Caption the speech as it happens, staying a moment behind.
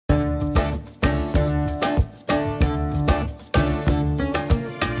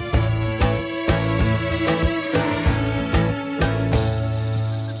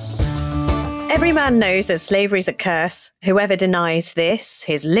Every man knows that slavery's a curse. Whoever denies this,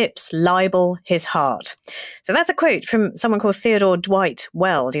 his lips libel his heart. So that's a quote from someone called Theodore Dwight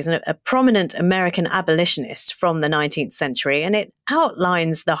Weld. He's a prominent American abolitionist from the 19th century, and it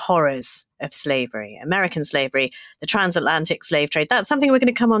outlines the horrors of slavery, American slavery, the transatlantic slave trade. That's something we're going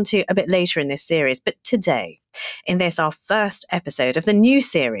to come on to a bit later in this series. But today, in this, our first episode of the new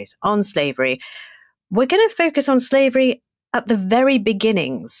series on slavery, we're going to focus on slavery at the very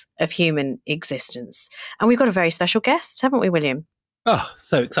beginnings of human existence. And we've got a very special guest, haven't we, William? Oh,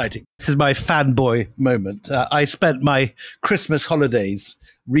 so exciting. This is my fanboy moment. I spent my Christmas holidays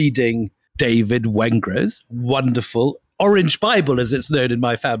reading David Wengrow's wonderful Orange Bible, as it's known in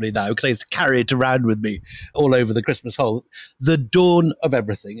my family now, because I used to carry it around with me all over the Christmas holiday. The Dawn of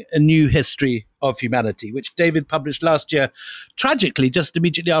Everything, A New History of Humanity, which David published last year, tragically, just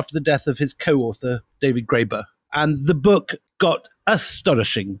immediately after the death of his co-author, David Graeber. And the book got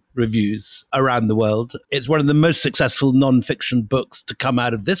astonishing reviews around the world. It's one of the most successful non-fiction books to come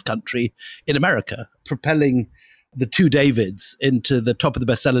out of this country in America, propelling the two Davids into the top of the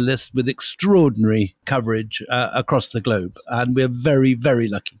bestseller list with extraordinary coverage across the globe. And we're very, very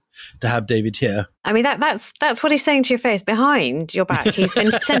lucky to have David here. I mean, that's what he's saying to your face. Behind your back, he's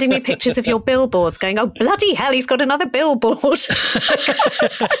been sending me pictures of your billboards going, oh, bloody hell, he's got another billboard.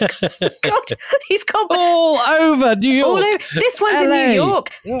 God, he's got... All over New York. All over. This one's LA. in New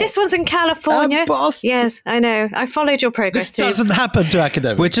York. Yeah. This one's in California. Boston. Yes, I know. I followed your progress too. This doesn't happen to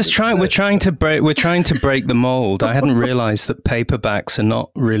academics. We're trying to break the mold. I hadn't realized that paperbacks are not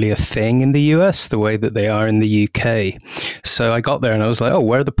really a thing in the US the way that they are in the UK. So I got there and I was like, oh,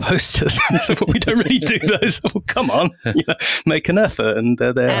 where are the posters? So we don't really do those. Well, come on, make an effort, and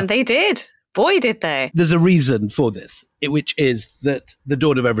they're there. And they did. Boy, did they. There's a reason for this, which is that The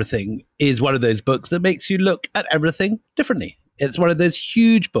Dawn of Everything is one of those books that makes you look at everything differently. It's one of those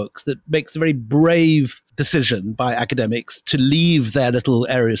huge books that makes a very brave decision by academics to leave their little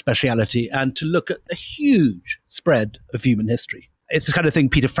area of speciality and to look at the huge spread of human history. It's the kind of thing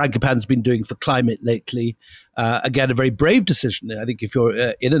Peter Frankopan's been doing for climate lately. Again, a very brave decision. I think if you're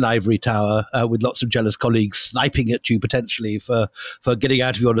in an ivory tower with lots of jealous colleagues sniping at you potentially for getting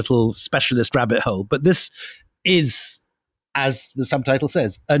out of your little specialist rabbit hole. But this is, as the subtitle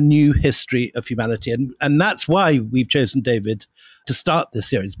says, a new history of humanity. And that's why we've chosen David to start this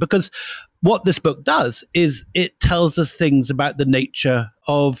series, because what this book does is it tells us things about the nature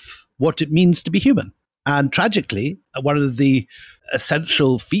of what it means to be human. And tragically, one of the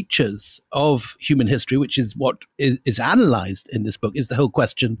essential features of human history, which is what is analyzed in this book, is the whole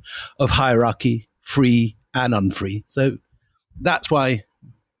question of hierarchy, free and unfree. So that's why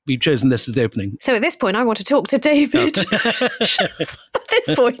we've chosen this as the opening. So at this point, I want to talk to David. At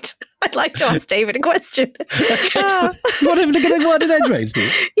this point, I'd like to ask David a question. What did Ed raise do?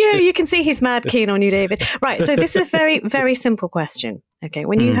 Yeah, you can see he's mad keen on you, David. Right, so this is a very, very simple question. Okay,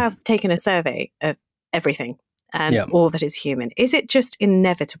 when you have taken a survey of everything and all that is human, is it just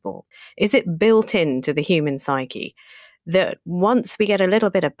inevitable? Is it built into the human psyche that once we get a little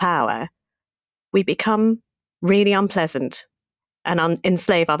bit of power, we become really unpleasant and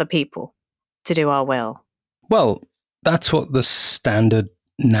enslave other people to do our will? Well, that's what the standard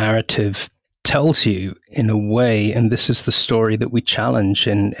narrative tells you in a way, and this is the story that we challenge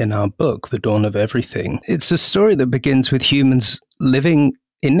in our book, The Dawn of Everything. It's a story that begins with humans living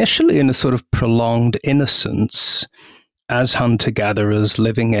initially in a sort of prolonged innocence as hunter-gatherers,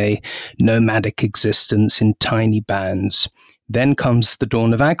 living a nomadic existence in tiny bands. Then comes the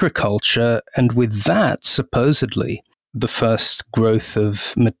dawn of agriculture, and with that, supposedly, the first growth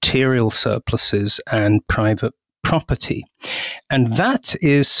of material surpluses and private property. And that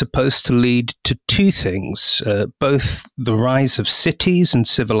is supposed to lead to two things, both the rise of cities and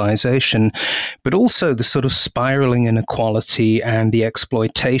civilization, but also the sort of spiraling inequality and the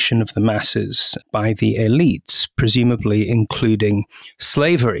exploitation of the masses by the elites, presumably including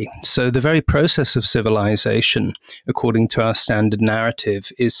slavery. So the very process of civilization, according to our standard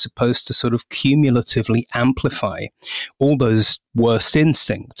narrative, is supposed to sort of cumulatively amplify all those worst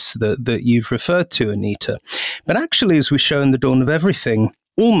instincts that you've referred to, Anita. But actually, as we show in The Dawn of Everything,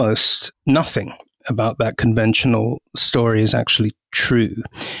 almost nothing about that conventional story is actually true.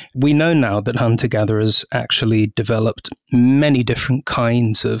 We know now that hunter-gatherers actually developed many different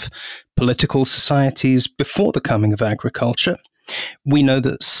kinds of political societies before the coming of agriculture. We know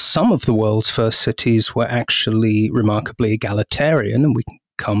that some of the world's first cities were actually remarkably egalitarian, and we can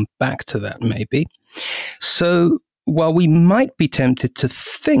come back to that maybe. So while we might be tempted to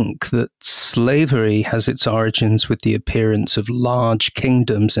think that slavery has its origins with the appearance of large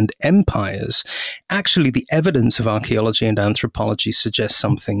kingdoms and empires, actually the evidence of archaeology and anthropology suggests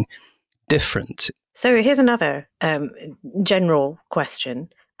something different. So here's another general question.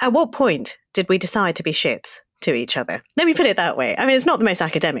 At what point did we decide to be shits to each other? Let me put it that way. I mean, it's not the most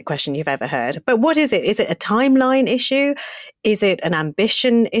academic question you've ever heard, but what is it? Is it a timeline issue? Is it an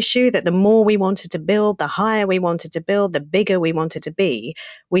ambition issue that the more we wanted to build, the higher we wanted to build, the bigger we wanted to be,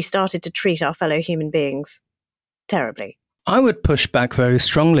 we started to treat our fellow human beings terribly? I would push back very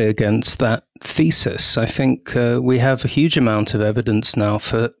strongly against that thesis. I think we have a huge amount of evidence now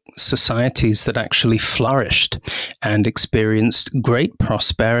for societies that actually flourished and experienced great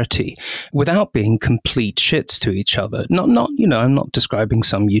prosperity without being complete shits to each other. Not, you know, I'm not describing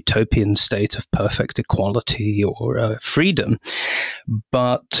some utopian state of perfect equality or freedom,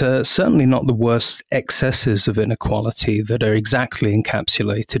 but certainly not the worst excesses of inequality that are exactly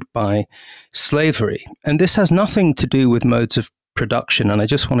encapsulated by slavery. And this has nothing to do with modes of production, and I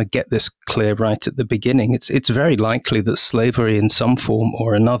just want to get this clear right at the beginning. It's very likely that slavery in some form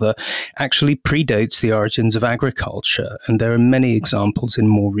or another actually predates the origins of agriculture, and there are many examples in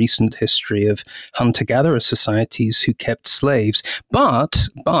more recent history of hunter-gatherer societies who kept slaves. But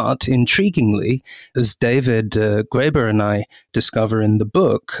intriguingly, as David Graeber and I discover in the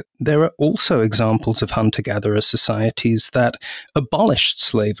book, there are also examples of hunter-gatherer societies that abolished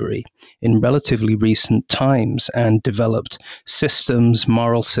slavery in relatively recent times and developed systems,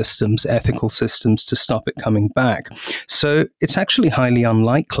 moral systems, ethical systems to stop it coming back. So it's actually highly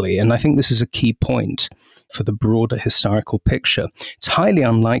unlikely, and I think this is a key point for the broader historical picture. It's highly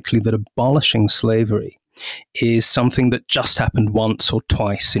unlikely that abolishing slavery is something that just happened once or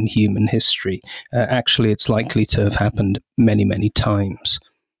twice in human history. Actually, it's likely to have happened many, many times.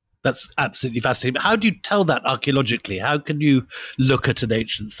 That's absolutely fascinating. But how do you tell that archaeologically? How can you look at an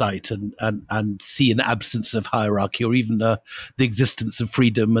ancient site and see an absence of hierarchy or even the existence of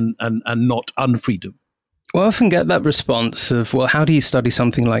freedom and not unfreedom? Well, I often get that response of, well, how do you study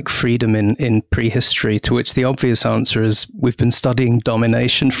something like freedom in prehistory? To which the obvious answer is, we've been studying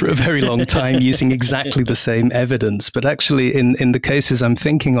domination for a very long time using exactly the same evidence. But actually, in the cases I'm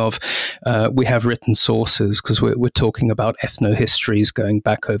thinking of, we have written sources because we're talking about ethnohistories going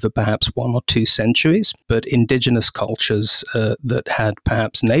back over perhaps 1 or 2 centuries. But indigenous cultures that had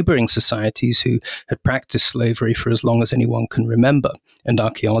perhaps neighboring societies who had practiced slavery for as long as anyone can remember. And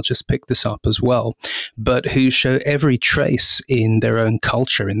archaeologists pick this up as well. But who show every trace in their own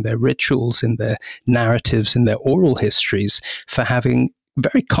culture, in their rituals, in their narratives, in their oral histories, for having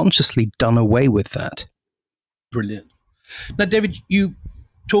very consciously done away with that. Brilliant. Now, David, you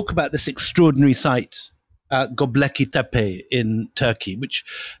talk about this extraordinary site, Göbekli Tepe in Turkey, which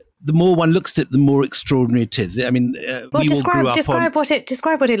the more one looks at it, the more extraordinary it is. I mean, well, describe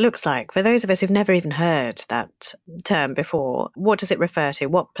what it looks like. For those of us who've never even heard that term before, what does it refer to?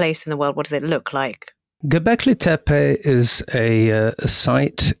 What place in the world? What does it look like? Göbekli Tepe is a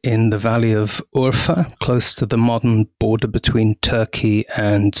site in the valley of Urfa, close to the modern border between Turkey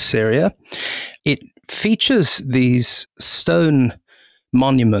and Syria. It features these stone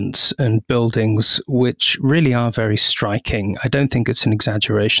monuments and buildings which really are very striking. I don't think it's an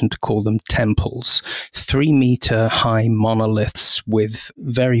exaggeration to call them temples. 3-meter high monoliths with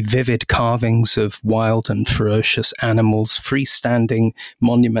very vivid carvings of wild and ferocious animals, freestanding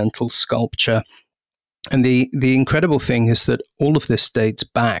monumental sculpture. And the incredible thing is that all of this dates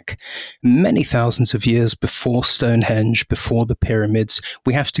back many thousands of years before Stonehenge, before the pyramids.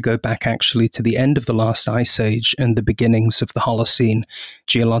 We have to go back actually to the end of the last ice age and the beginnings of the Holocene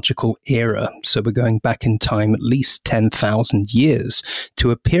geological era. So we're going back in time at least 10,000 years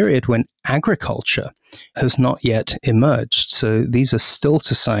to a period when agriculture has not yet emerged. So these are still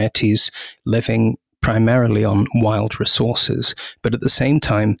societies living primarily on wild resources, but at the same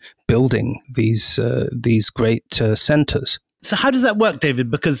time building these great centers. So how does that work, David?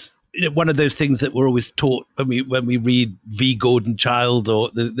 Because one of those things that we're always taught when we read V. Gordon Child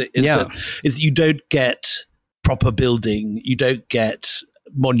is you don't get proper building, you don't get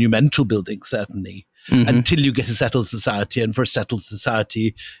monumental building, certainly, until you get a settled society. And for a settled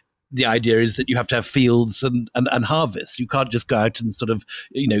society, the idea is that you have to have fields and harvest. You can't just go out and sort of,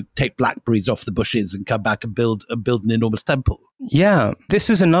 take blackberries off the bushes and come back and build an enormous temple. Yeah, this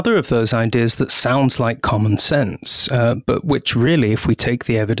is another of those ideas that sounds like common sense, but which really, if we take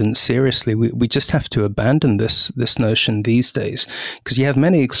the evidence seriously, we just have to abandon this notion these days. Because you have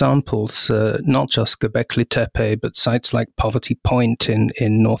many examples, not just Göbekli Tepe, but sites like Poverty Point in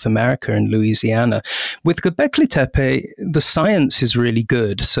North America and Louisiana. With Göbekli Tepe, the science is really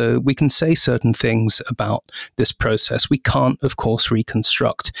good, so we can say certain things about this process. We can't, of course,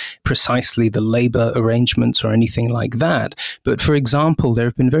 reconstruct precisely the labor arrangements or anything like that, but But for example, there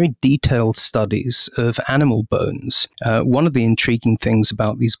have been very detailed studies of animal bones. One of the intriguing things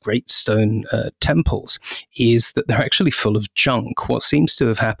about these great stone temples is that they're actually full of junk. What seems to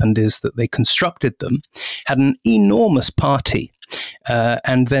have happened is that they constructed them, had an enormous party,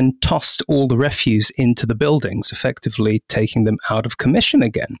 and then tossed all the refuse into the buildings, effectively taking them out of commission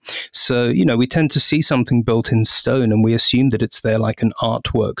again. So, you know, we tend to see something built in stone and we assume that it's there like an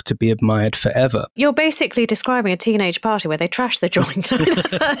artwork to be admired forever. You're basically describing a teenage party where they trash the joint.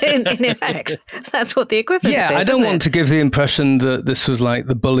 in effect, that's what the equivalent is. Yeah, I don't want to give the impression that this was like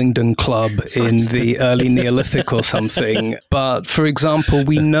the Bullingdon Club in the early Neolithic or something. But for example,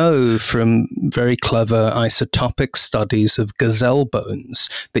 we know from very clever isotopic studies of gazelle bones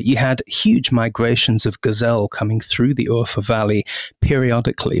that you had huge migrations of gazelle coming through the Urfa Valley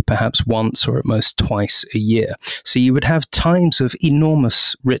periodically, perhaps once or at most twice a year. So you would have times of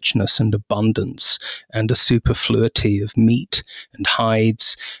enormous richness and abundance and a superfluity of meat and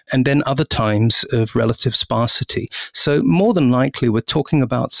hides, and then other times of relative sparsity. So more than likely, we're talking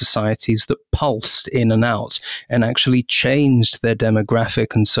about societies that pulsed in and out and actually changed their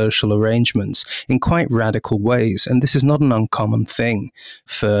demographic and social arrangements in quite radical ways. And this is not an uncommon thing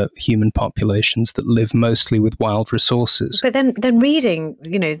for human populations that live mostly with wild resources. But then reading,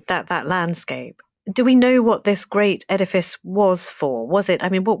 you know, that landscape, do we know what this great edifice was for? Was it, I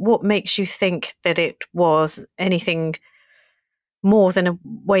mean, what makes you think that it was anything more than a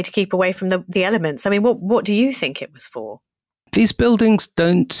way to keep away from the elements? I mean, what do you think it was for? These buildings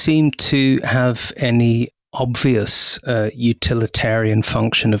don't seem to have any obvious utilitarian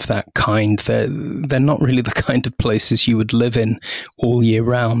function of that kind. They're not really the kind of places you would live in all year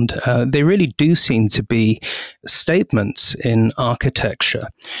round. They really do seem to be statements in architecture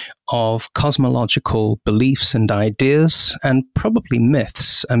of cosmological beliefs and ideas, and probably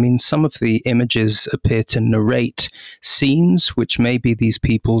myths. I mean, some of the images appear to narrate scenes, which may be these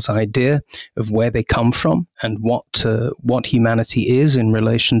people's idea of where they come from and what humanity is in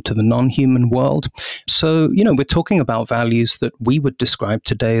relation to the non-human world. So, you know, we're talking about values that we would describe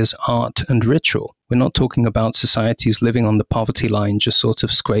today as art and ritual. We're not talking about societies living on the poverty line, just sort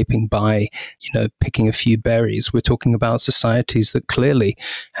of scraping by, you know, picking a few berries. We're talking about societies that clearly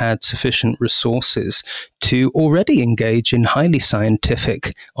had sufficient resources to already engage in highly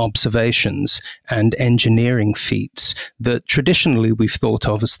scientific observations and engineering feats that traditionally we've thought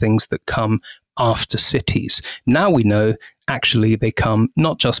of as things that come after cities. Now we know actually they come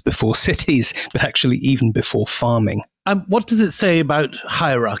not just before cities, but actually even before farming. What does it say about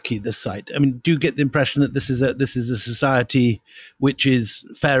hierarchy, this site? I mean, do you get the impression that this is a society which is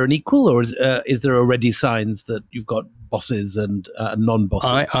fair and equal, or is there already signs that you've got bosses and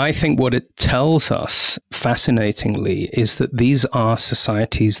non-bosses? I think what it tells us, fascinatingly, is that these are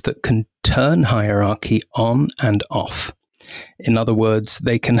societies that can turn hierarchy on and off. In other words,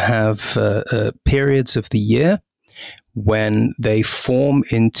 they can have periods of the year when they form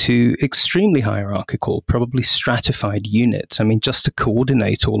into extremely hierarchical, probably stratified units. I mean, just to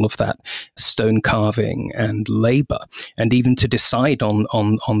coordinate all of that stone carving and labor, and even to decide on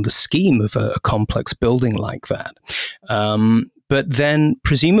the scheme of a complex building like that. But then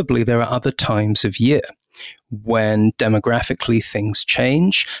presumably there are other times of year when demographically things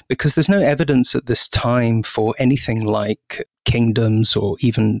change, because there's no evidence at this time for anything like kingdoms or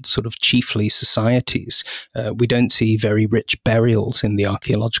even sort of chiefly societies. We don't see very rich burials in the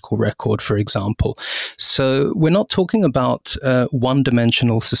archaeological record, for example. So we're not talking about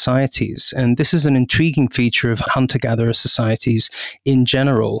one-dimensional societies. And this is an intriguing feature of hunter-gatherer societies in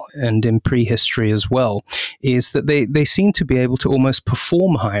general and in prehistory as well, is that they seem to be able to almost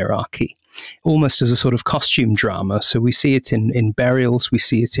perform hierarchy, almost as a sort of costume drama. So we see it in burials, we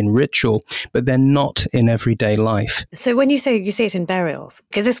see it in ritual, but they're not in everyday life. So when you say you see it in burials,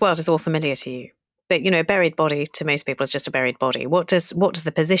 because this world is all familiar to you, but, you know, a buried body to most people is just a buried body. What does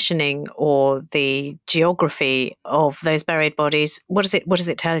the positioning or the geography of those buried bodies, what does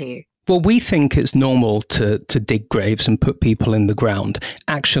it tell you? Well, we think it's normal to dig graves and put people in the ground.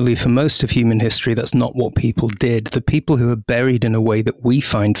 Actually, for most of human history, that's not what people did. The people who are buried in a way that we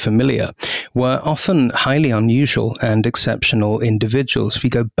find familiar were often highly unusual and exceptional individuals. If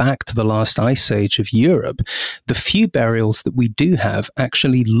you go back to the last ice age of Europe, the few burials that we do have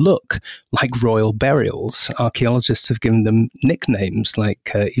actually look like royal burials. Archaeologists have given them nicknames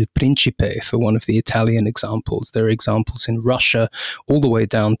like Il Principe for one of the Italian examples. There are examples in Russia all the way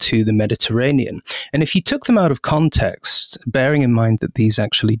down to the Mediterranean. And if you took them out of context, bearing in mind that these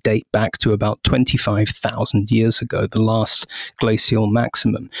actually date back to about 25,000 years ago, the last glacial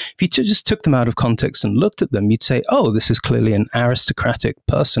maximum, if you just took them out of context and looked at them, you'd say, oh, this is clearly an aristocratic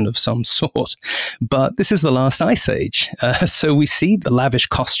person of some sort. But this is the last ice age. So we see the lavish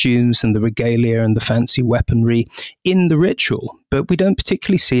costumes and the regalia and the fancy weaponry in the ritual, but we don't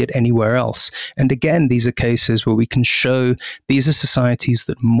particularly see it anywhere else. And again, these are cases where we can show these are societies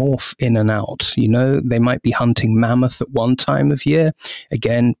that morph in and out. You know, they might be hunting mammoth at one time of year,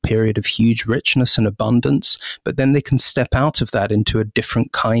 again, period of huge richness and abundance, but then they can step out of that into a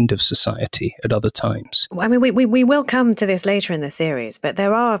different kind of society at other times. I mean, we will come to this later in the series, but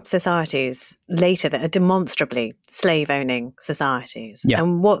there are societies later that are demonstrably slave-owning societies. Yeah.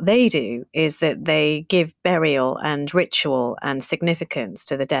 And what they do is that they give burial and ritual and significance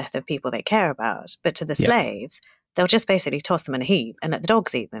to the death of people they care about. But to the slaves, they'll just basically toss them in a heap and let the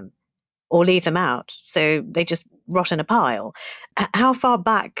dogs eat them or leave them out. So they just rot in a pile. How far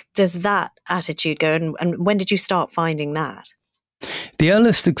back does that attitude go? And when did you start finding that? The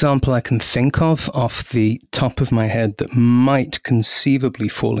earliest example I can think of off the top of my head that might conceivably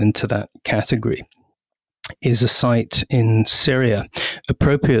fall into that category is a site in Syria,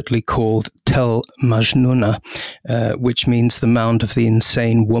 appropriately called Tel Majnuna, which means the mound of the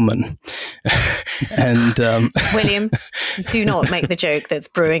insane woman. And William, do not make the joke that's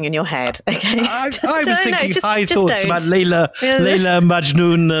brewing in your head. Okay, I was thinking high thoughts about Layla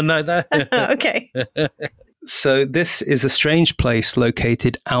Majnun and like that. Okay. So this is a strange place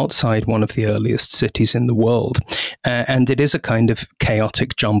located outside one of the earliest cities in the world. And it is a kind of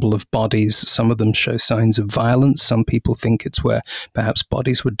chaotic jumble of bodies. Some of them show signs of violence. Some people think it's where perhaps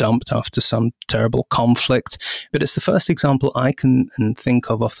bodies were dumped after some terrible conflict. But it's the first example I can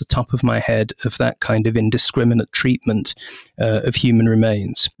think of off the top of my head of that kind of indiscriminate treatment of human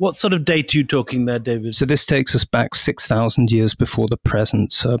remains. What sort of date are you talking there, David? So this takes us back 6,000 years before the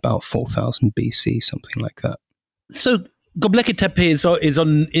present, so about 4,000 BC, something like that. So Göbekli Tepe is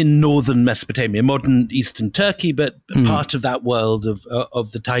in northern Mesopotamia, modern eastern Turkey, but part of that world of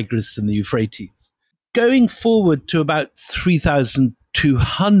the Tigris and the Euphrates. Going forward to about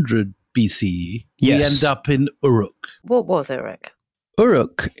 3,200 BCE, we end up in Uruk. What was Uruk?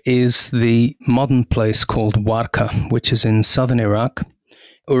 Uruk is the modern place called Warka, which is in southern Iraq.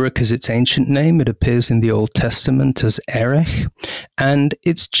 Uruk is its ancient name. It appears in the Old Testament as Erech, and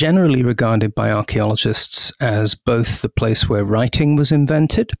it's generally regarded by archaeologists as both the place where writing was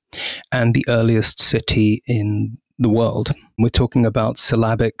invented and the earliest city in the world. We're talking about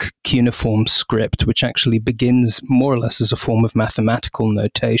syllabic cuneiform script, which actually begins more or less as a form of mathematical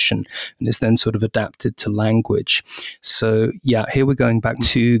notation and is then sort of adapted to language. So yeah, here we're going back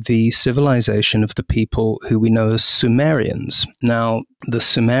to the civilization of the people who we know as Sumerians. Now, the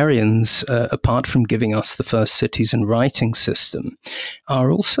Sumerians, apart from giving us the first cities and writing system,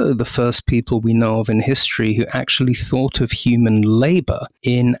 are also the first people we know of in history who actually thought of human labor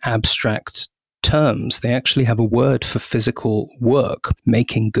in abstract terms. They actually have a word for physical work,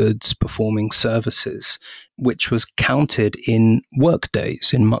 making goods, performing services, which was counted in work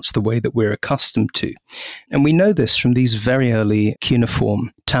days in much the way that we're accustomed to. And we know this from these very early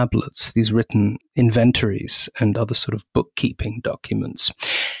cuneiform tablets, these written inventories and other sort of bookkeeping documents.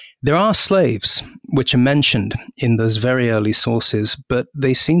 There are slaves, which are mentioned in those very early sources, but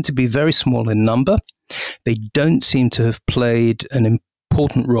they seem to be very small in number. They don't seem to have played an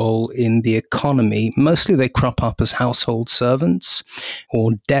important role in the economy. Mostly they crop up as household servants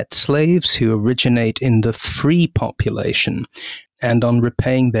or debt slaves who originate in the free population, and on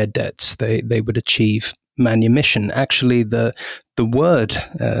repaying their debts they would achieve manumission. Actually, the word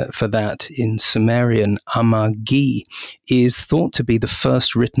for that in Sumerian, amagi, is thought to be the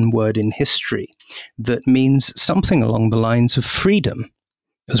first written word in history that means something along the lines of freedom,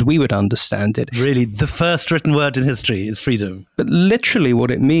 as we would understand it. Really, the first written word in history is freedom. But literally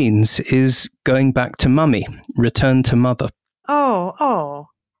what it means is going back to mummy, return to mother. Oh,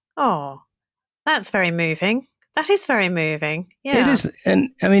 that's very moving. That is very moving. Yeah. It is.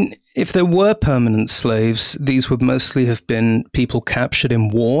 And I mean, if there were permanent slaves, these would mostly have been people captured in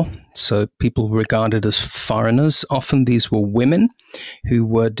war. So people regarded as foreigners. Often these were women who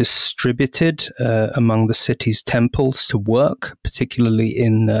were distributed among the city's temples to work, particularly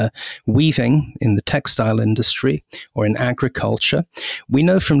in weaving in the textile industry or in agriculture. We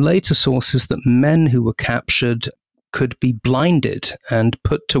know from later sources that men who were captured could be blinded and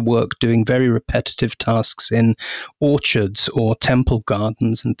put to work doing very repetitive tasks in orchards or temple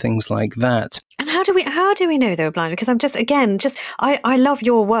gardens and things like that. And how do we know they were blind? Because I'm I love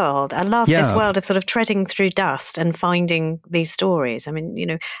your world. I love this world of sort of treading through dust and finding these stories. I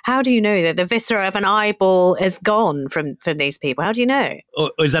mean, how do you know that the viscera of an eyeball is gone from these people? How do you know?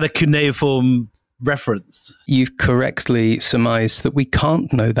 Or is that a cuneiform reference? You've correctly surmised that we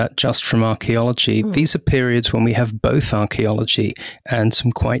can't know that just from archaeology. These are periods when we have both archaeology and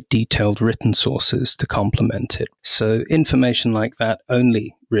some quite detailed written sources to complement it. So information like that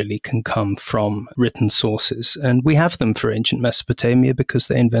only really can come from written sources. And we have them for ancient Mesopotamia because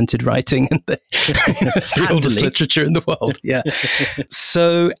they invented writing and it's the oldest literature in the world. Yeah.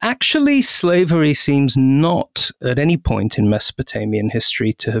 So actually, slavery seems not at any point in Mesopotamian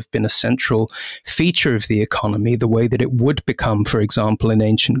history to have been a central feature of the economy the way that it would become, for example, in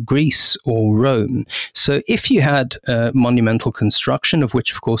ancient Greece or Rome. So if you had monumental construction, of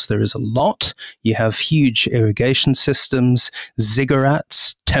which, of course, there is a lot, you have huge irrigation systems,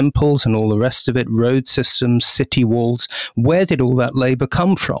 ziggurats, temples and all the rest of it, road systems, city walls. Where did all that labor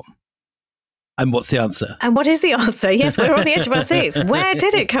come from? And what's the answer? And what is the answer? Yes, we're on the edge of our seats. Where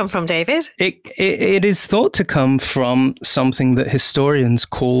did it come from, David? It is thought to come from something that historians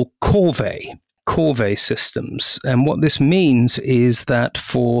call corvée systems. And what this means is that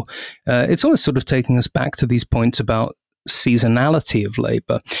it's always sort of taking us back to these points about seasonality of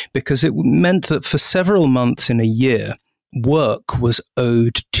labor, because it meant that for several months in a year, work was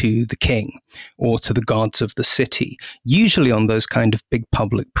owed to the king or to the gods of the city, usually on those kind of big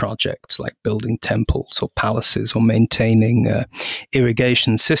public projects like building temples or palaces or maintaining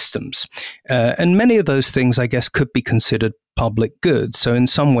irrigation systems. And many of those things, I guess, could be considered public goods. So in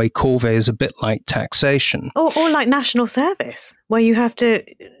some way, corvée is a bit like taxation. Or like national service, where you have to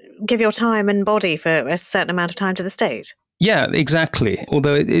give your time and body for a certain amount of time to the state. Yeah, exactly.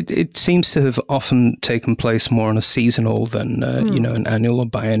 Although it seems to have often taken place more on a seasonal than, an annual or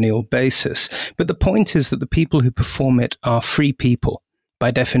biennial basis. But the point is that the people who perform it are free people. By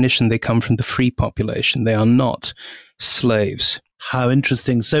definition, they come from the free population. They are not slaves. How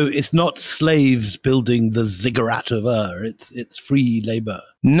interesting. So it's not slaves building the ziggurat of Ur, it's free labor.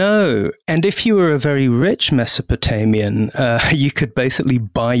 No. And if you were a very rich Mesopotamian, you could basically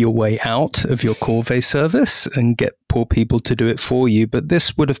buy your way out of your corvée service and get poor people to do it for you. But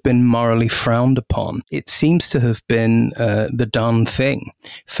this would have been morally frowned upon. It seems to have been the done thing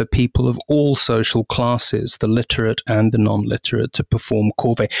for people of all social classes, the literate and the non-literate, to perform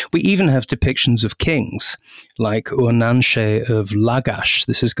corvée. We even have depictions of kings, like Ur-Nanshe of Lagash.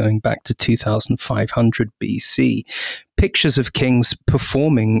 This is going back to 2500 BC. Pictures of kings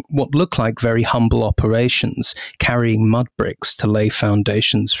performing what look like very humble operations, carrying mud bricks to lay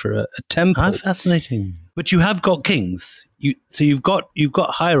foundations for a temple. How fascinating! But you have got kings. You've got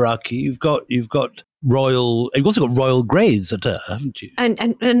hierarchy. You've got royal. You've also got royal grades at Ur, haven't you?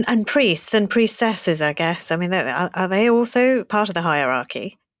 And priests and priestesses, I guess. I mean, are they also part of the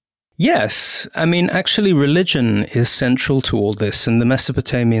hierarchy? Yes. I mean, actually, religion is central to all this, and the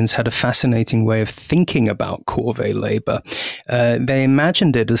Mesopotamians had a fascinating way of thinking about corvée labor. They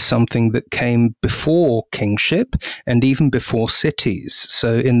imagined it as something that came before kingship and even before cities.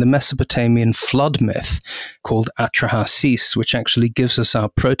 So in the Mesopotamian flood myth called Atrahasis, which actually gives us our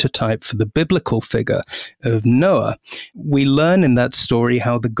prototype for the biblical figure of Noah, we learn in that story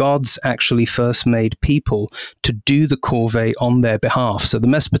how the gods actually first made people to do the corvée on their behalf. So the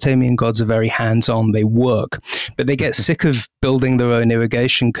Mesopotamian gods are very hands-on, they work, but they get sick of building their own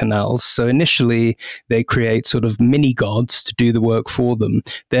irrigation canals. So initially they create sort of mini-gods to do the work for them.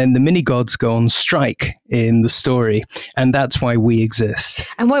 Then the mini-gods go on strike in the story, and that's why we exist.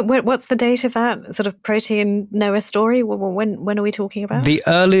 And what's the date of that sort of protean Noah story? When are we talking about? The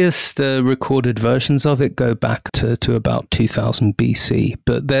earliest recorded versions of it go back to about 2000 BC,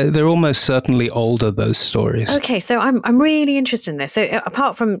 but they're almost certainly older, those stories. Okay, so I'm really interested in this. So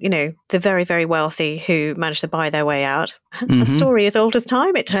apart from, the very, very wealthy who managed to buy their way out, a story as old as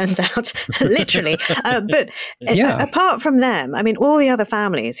time, it turns out, literally. But apart from them, I mean, all the other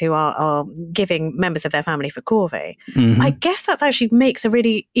families who are giving members of their family for corvée, I guess that actually makes a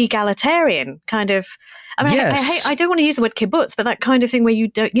really egalitarian kind of, I mean, yes. I don't want to use the word kibbutz, but that kind of thing where you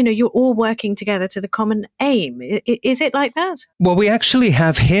don't, you're all working together to the common aim. Is it like that? Well, we actually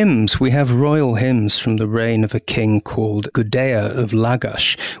have hymns. We have royal hymns from the reign of a king called Gudea of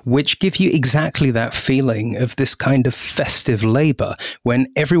Lagash, which give you exactly that feeling of this kind of festive labor when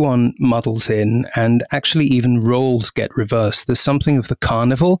everyone muddles in and actually even roles get reversed. There's something of the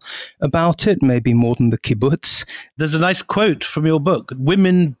carnival about it, maybe more than the kibbutz. There's a nice quote from your book.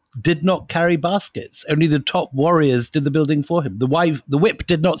 Women did not carry baskets. Only the top warriors did the building for him. The whip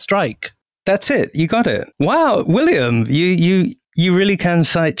did not strike. That's it. You got it. Wow, William, you really can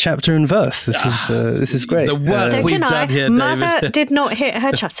cite chapter and verse. This is great. The work so we've can done I. here, Mother David. did not hit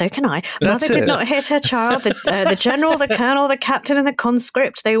her child. So can I. Mother did not hit her child. The general, the colonel, the captain, and the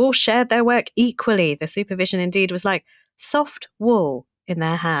conscript, they all shared their work equally. The supervision indeed was like soft wool in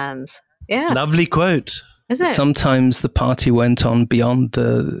their hands. Yeah. Lovely quote. Isn't it? Sometimes the party went on beyond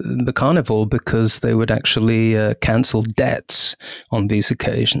the carnival because they would actually cancel debts on these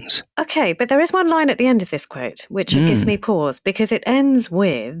occasions. Okay, but there is one line at the end of this quote which gives me pause, because it ends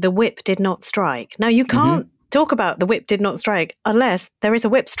with "the whip did not strike." Now, you can't talk about the whip did not strike unless there is a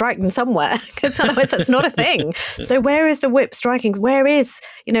whip striking somewhere, because otherwise that's not a thing. So where is the whip striking? Where is,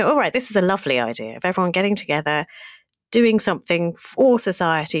 all right, this is a lovely idea of everyone getting together, doing something for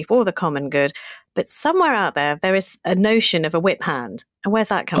society, for the common good. But somewhere out there, there is a notion of a whip hand. And where's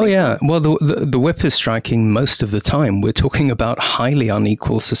that coming from? Oh, yeah. Well, the whip is striking most of the time. We're talking about highly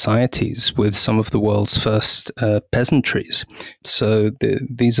unequal societies with some of the world's first peasantries. So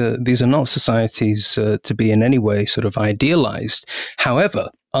these are not societies to be in any way sort of idealized. However,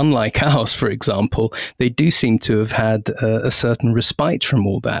 unlike ours, for example, they do seem to have had a certain respite from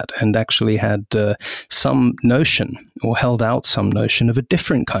all that and actually had some notion or held out some notion of a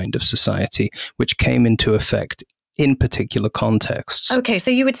different kind of society, which came into effect in particular contexts. Okay,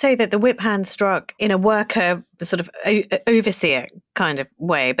 so you would say that the whip hand struck in a worker sort of overseer kind of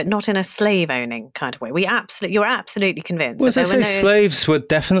way, but not in a slave-owning kind of way. You're absolutely convinced. Well, as I say, slaves were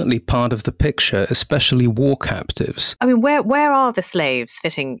definitely part of the picture, especially war captives. I mean, where are the slaves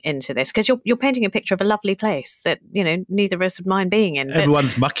fitting into this? Because you're painting a picture of a lovely place that, neither of us would mind being in.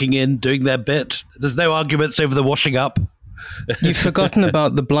 Everyone's mucking in, doing their bit. There's no arguments over the washing up. You've forgotten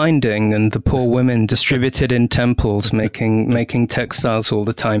about the blinding and the poor women distributed in temples making textiles all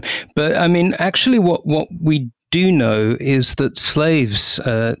the time. But I mean, actually what we do know is that slaves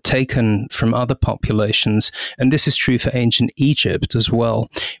taken from other populations, and this is true for ancient Egypt as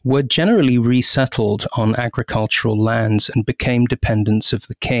well, were generally resettled on agricultural lands and became dependents of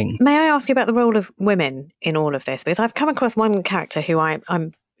the king. May I ask you about the role of women in all of this? Because I've come across one character who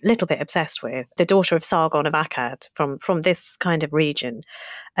I'm little bit obsessed with, the daughter of Sargon of Akkad from this kind of region,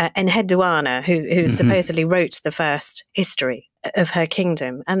 Enheduanna, who supposedly wrote the first history of her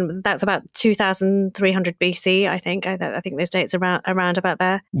kingdom, and that's about 2300 BC, I think. I think those dates around about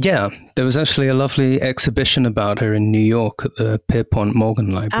there. Yeah, there was actually a lovely exhibition about her in New York at the Pierpont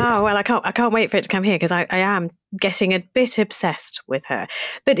Morgan Library. Oh well, I can't wait for it to come here, because I am getting a bit obsessed with her.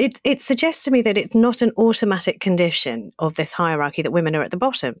 But it suggests to me that it's not an automatic condition of this hierarchy that women are at the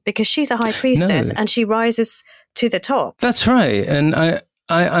bottom, because she's a high priestess and she rises to the top. That's right, and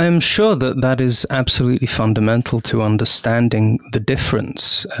I am sure that is absolutely fundamental to understanding the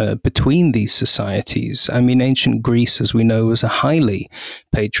difference between these societies. I mean, ancient Greece, as we know, was a highly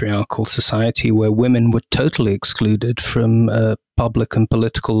patriarchal society where women were totally excluded from public and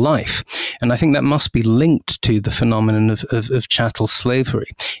political life. And I think that must be linked to the phenomenon of chattel slavery.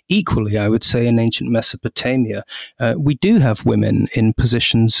 Equally, I would say in ancient Mesopotamia, we do have women in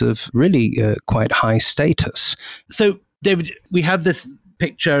positions of really quite high status. So, David, we have this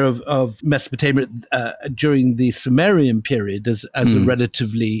picture of Mesopotamia during the Sumerian period as a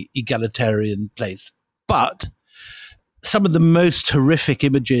relatively egalitarian place. But some of the most horrific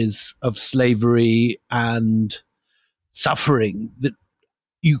images of slavery and suffering that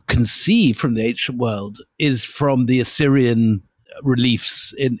you can see from the ancient world is from the Assyrian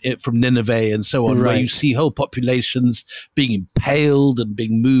reliefs from Nineveh and so on, where you see whole populations being impaled and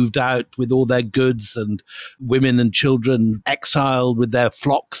being moved out with all their goods, and women and children exiled with their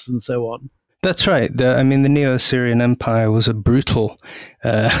flocks and so on. That's right. The Neo-Assyrian Empire was a brutal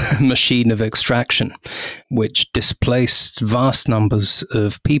machine of extraction, which displaced vast numbers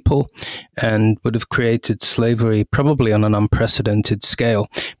of people and would have created slavery probably on an unprecedented scale.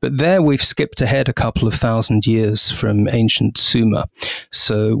 But there we've skipped ahead a couple of thousand years from ancient Sumer.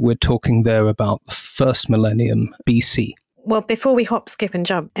 So we're talking there about the first millennium BC. Well, before we hop, skip and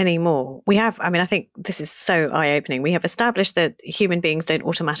jump anymore, I think this is so eye-opening. We have established that human beings don't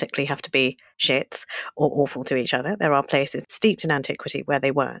automatically have to be shits or awful to each other. There are places steeped in antiquity where they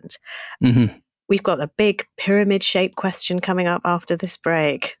weren't. Mm-hmm. We've got a big pyramid-shaped question coming up after this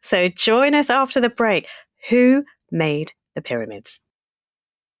break. So join us after the break. Who made the pyramids?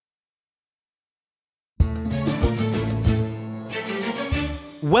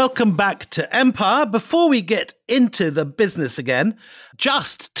 welcome back to Empire. Before we get into the business again,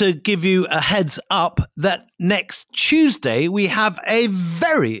 just to give you a heads up that next Tuesday we have a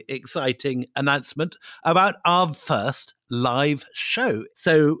very exciting announcement about our first live show.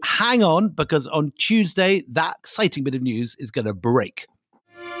 So hang on, because on Tuesday, that exciting bit of news is going to break.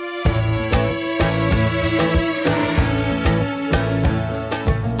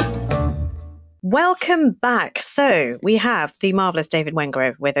 Welcome back. So we have the marvellous David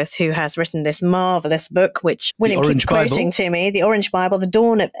Wengrow with us, who has written this marvellous book, which William keeps quoting to me, The Orange Bible, The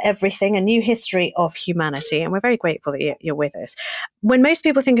Dawn of Everything, A New History of Humanity. And we're very grateful that you're with us. When most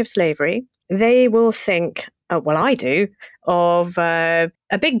people think of slavery, they will think, well, I do, of a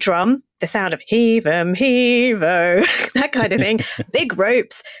big drum, the sound of heave 'em, heave-o, that kind of thing, big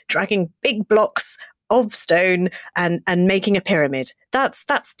ropes, dragging big blocks of stone and making a pyramid. That's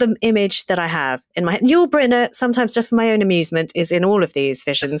the image that I have in my head. Yul Brynner, sometimes just for my own amusement, is in all of these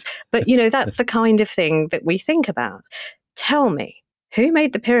visions. But, that's the kind of thing that we think about. Tell me, who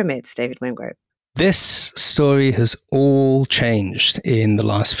made the pyramids, David Wengrow? This story has all changed in the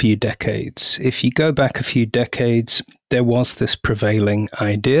last few decades. If you go back a few decades, there was this prevailing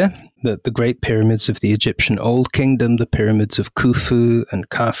idea that the great pyramids of the Egyptian Old Kingdom, the pyramids of Khufu and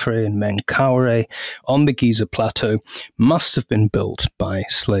Khafre and Menkaure on the Giza Plateau, must have been built by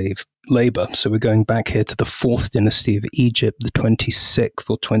slave labor. So we're going back here to the 4th dynasty of Egypt, the 26th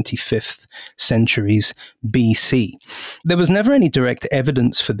or 25th centuries BC. There was never any direct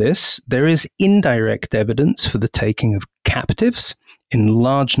evidence for this. There is indirect evidence for the taking of captives in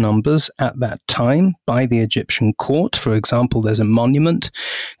large numbers at that time by the Egyptian court. For example, there's a monument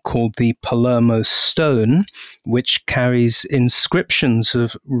called the Palermo Stone, which carries inscriptions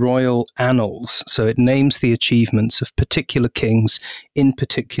of royal annals. So it names the achievements of particular kings in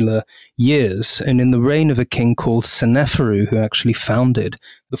particular years. And in the reign of a king called Seneferu, who actually founded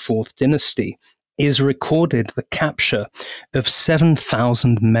the 4th dynasty, is recorded the capture of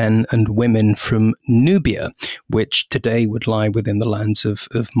 7,000 men and women from Nubia, which today would lie within the lands of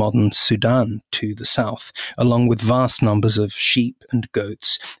modern Sudan to the south, along with vast numbers of sheep and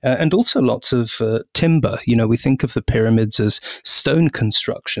goats, and also lots of timber. We think of the pyramids as stone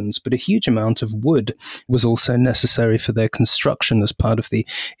constructions, but a huge amount of wood was also necessary for their construction as part of the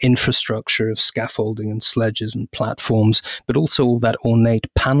infrastructure of scaffolding and sledges and platforms, but also all that ornate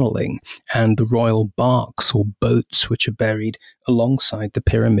paneling and the royal barks or boats which are buried alongside the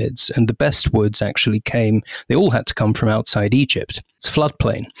pyramids. And the best woods actually they all had to come from outside Egypt. It's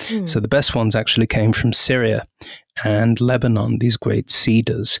floodplain. So the best ones actually came from Syria and Lebanon, these great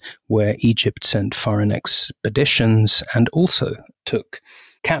cedars where Egypt sent foreign expeditions and also took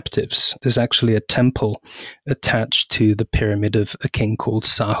captives. There's actually a temple attached to the pyramid of a king called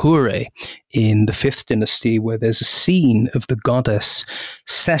Sahure in the 5th dynasty, where there's a scene of the goddess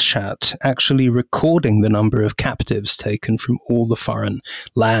Seshat actually recording the number of captives taken from all the foreign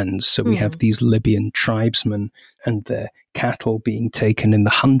lands. So we have these Libyan tribesmen and their cattle being taken in the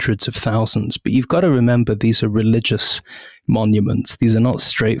hundreds of thousands. But you've got to remember, these are religious monuments. These are not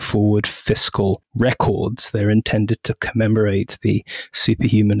straightforward fiscal records. They're intended to commemorate the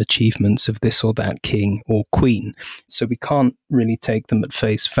superhuman achievements of this or that king or queen. So we can't really take them at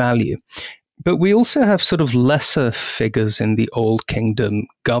face value. But we also have sort of lesser figures in the Old Kingdom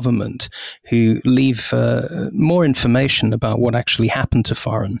government who leave more information about what actually happened to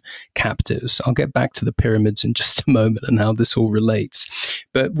foreign captives. I'll get back to the pyramids in just a moment and how this all relates.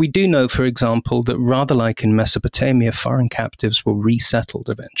 But we do know, for example, that rather like in Mesopotamia, foreign captives were resettled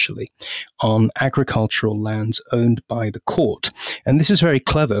eventually on agricultural lands owned by the court. And this is very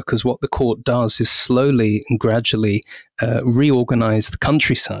clever, because what the court does is slowly and gradually reorganize the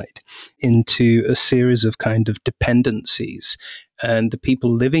countryside into a series of kind of dependencies. And the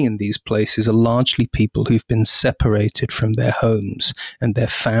people living in these places are largely people who've been separated from their homes and their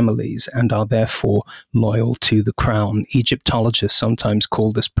families and are therefore loyal to the crown. Egyptologists sometimes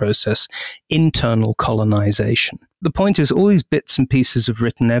call this process internal colonization. The point is, all these bits and pieces of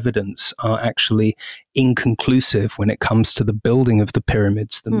written evidence are actually inconclusive when it comes to the building of the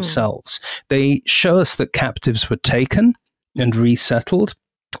pyramids themselves. They show us that captives were taken and resettled,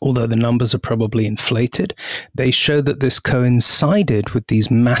 although the numbers are probably inflated. They show that this coincided with these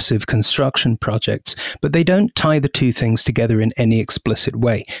massive construction projects, but they don't tie the two things together in any explicit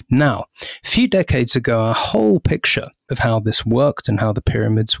way. Now, a few decades ago, our whole picture of how this worked and how the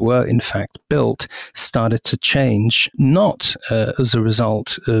pyramids were in fact built started to change, not as a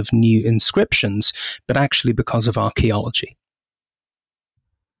result of new inscriptions, but actually because of archaeology.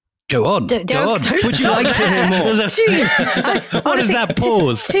 Go on. Go on. Would you like to hear more? What is that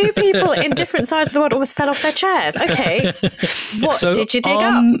pause? Two people in different sides of the world almost fell off their chairs. Okay. What did you dig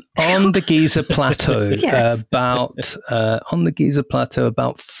up? On the Giza Plateau, Yes. about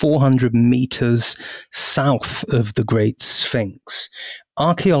 400 meters south of the Great Sphinx,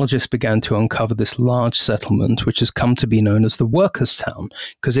 archaeologists began to uncover this large settlement, which has come to be known as the Workers' Town,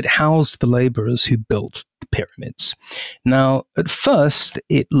 because it housed the laborers who built the pyramids. Now, at first,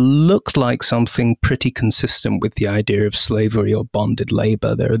 it looked like something pretty consistent with the idea of slavery or bonded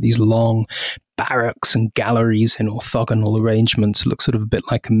labor. There are these long barracks and galleries in orthogonal arrangements. It looks sort of a bit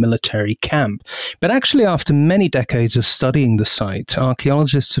like a military camp. But actually, after many decades of studying the site,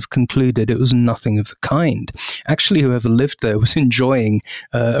 archaeologists have concluded it was nothing of the kind. Actually, whoever lived there was enjoying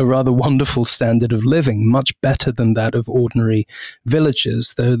a rather wonderful standard of living, much better than that of ordinary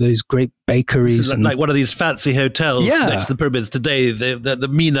villages. There are those great bakeries. This is like one of these fancy hotels next to the pyramids today, the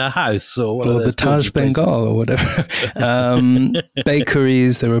Mina House or the Taj Bengal or whatever.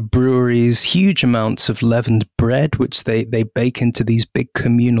 Bakeries, there are breweries, huge amounts of leavened bread, which they bake into these big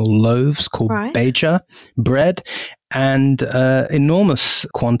communal loaves called beja bread, and enormous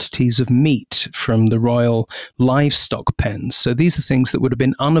quantities of meat from the royal livestock pens. So these are things that would have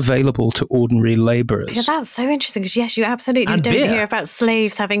been unavailable to ordinary laborers. Yeah, that's so interesting, because yes, you absolutely don't hear about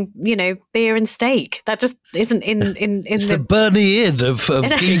slaves having, beer and steak. That just isn't in the Bernie Inn of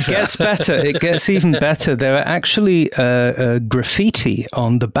Giza. It gets better. It gets even better. There are actually graffiti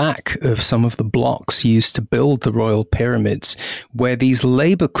on the back of some of the blocks used to build the royal pyramids, where these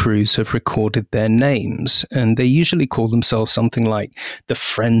labor crews have recorded their names, and they usually call themselves something like the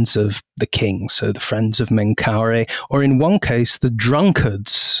Friends of the King, so the Friends of Menkaure, or in one case, the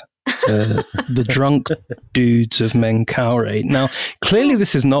Drunkards. The drunk dudes of Menkaure. Now, clearly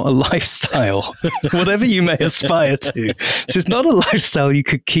this is not a lifestyle, whatever you may aspire to. This is not a lifestyle you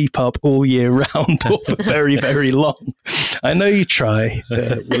could keep up all year round or for very, very long. I know you try,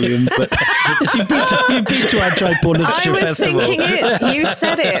 William, but you've been to our Jaipur Literature Festival. I was thinking it. You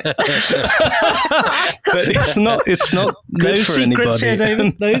said it. But it's not good no for secrets anybody. Here,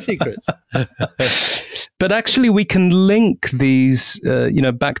 David. No secrets. But actually, we can link these,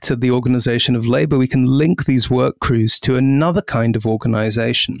 back to the organization of labor. We can link these work crews to another kind of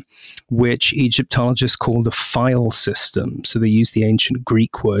organization, which Egyptologists call the file system. So they use the ancient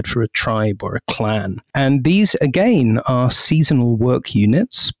Greek word for a tribe or a clan. And these, again, are seasonal work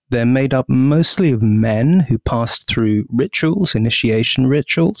units. They're made up mostly of men who passed through rituals, initiation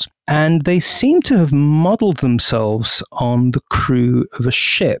rituals, and they seem to have modeled themselves on the crew of a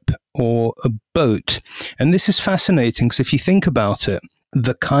ship or a boat. And this is fascinating, because if you think about it,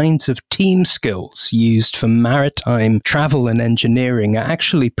 the kinds of team skills used for maritime travel and engineering are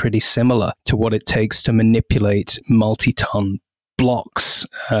actually pretty similar to what it takes to manipulate multi-ton blocks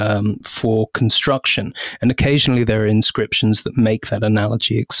for construction. And occasionally there are inscriptions that make that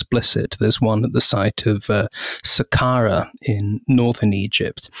analogy explicit. There's one at the site of Saqqara in northern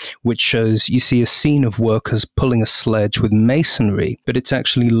Egypt, which shows, you see a scene of workers pulling a sledge with masonry, but it's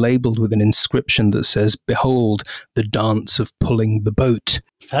actually labeled with an inscription that says, "Behold, the dance of pulling the boat."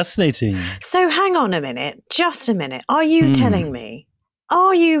 Fascinating. So hang on a minute, just a minute. Are you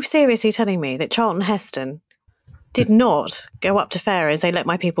seriously telling me that Charlton Heston did not go up to Pharaoh and say, "Let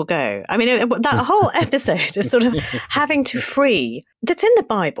my people go"? I mean, that whole episode of sort of having to free, that's in the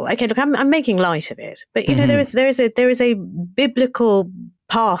Bible. Okay, look, I'm making light of it, but there is a biblical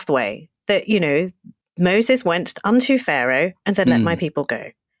pathway that Moses went unto Pharaoh and said, "Let my people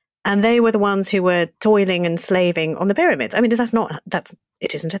go," and they were the ones who were toiling and slaving on the pyramids. I mean,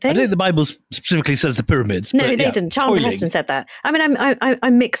 it isn't a thing. I don't think the Bible specifically says the pyramids. No, they didn't. Charlton Heston said that. I mean,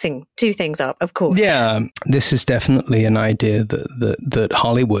 I'm mixing two things up, of course. Yeah, this is definitely an idea that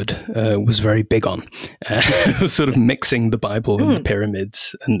Hollywood was very big on. Sort of mixing the Bible and the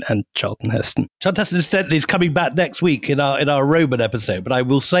pyramids and Charlton Heston. Charlton Heston incidentally is coming back next week in our Roman episode, but I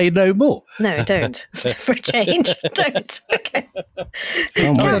will say no more. No, don't. For a change, don't. Okay.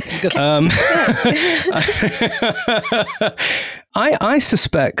 I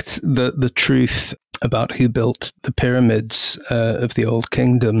suspect that the truth about who built the pyramids of the Old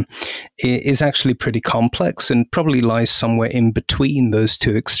Kingdom is actually pretty complex and probably lies somewhere in between those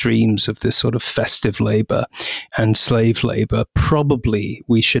two extremes of this sort of festive labor and slave labor. Probably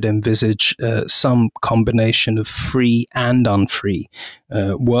we should envisage some combination of free and unfree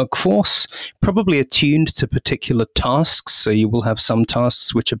workforce, probably attuned to particular tasks. So you will have some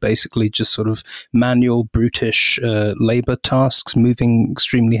tasks which are basically just sort of manual, brutish labor tasks, moving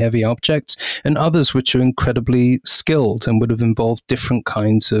extremely heavy objects, and others which are incredibly skilled and would have involved different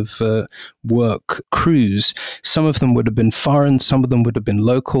kinds of work crews. Some of them would have been foreign, some of them would have been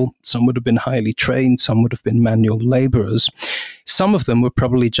local, some would have been highly trained, some would have been manual laborers. Some of them were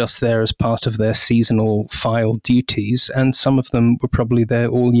probably just there as part of their seasonal file duties, and some of them were probably there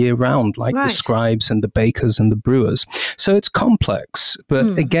all year round, like the scribes and the bakers and the brewers. So it's complex.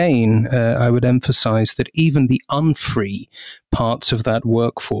 But again, I would emphasize that even the unfree parts of that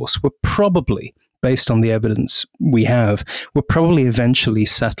workforce were probably, based on the evidence we have, were probably eventually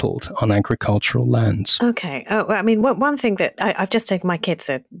settled on agricultural lands. Okay. Oh, well, I mean, one thing that I've just taken my kids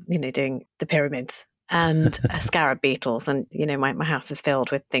are, doing the pyramids and scarab beetles. And, my house is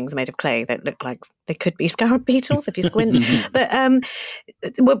filled with things made of clay that look like they could be scarab beetles if you squint.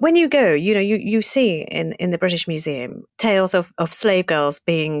 But when you go, you see in the British Museum tales of slave girls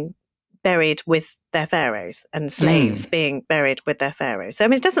being buried with their pharaohs and slaves being buried with their pharaohs. So, I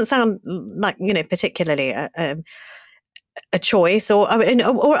mean, it doesn't sound like, particularly a choice or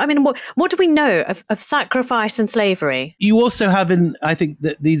what do we know of sacrifice and slavery? You also have I think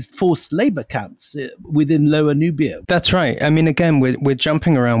that these forced labor camps within Lower Nubia. That's right. I mean, again, we're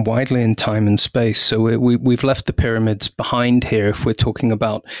jumping around widely in time and space. So we've left the pyramids behind here. If we're talking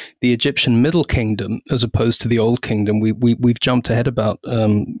about the Egyptian Middle Kingdom as opposed to the Old Kingdom, we've jumped ahead about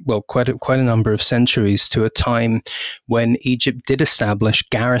quite a number of centuries to a time when Egypt did establish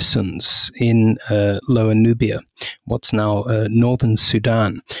garrisons in Lower Nubia, what's now northern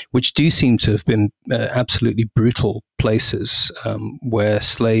Sudan, which do seem to have been absolutely brutal places where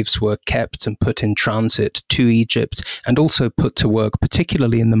slaves were kept and put in transit to Egypt and also put to work,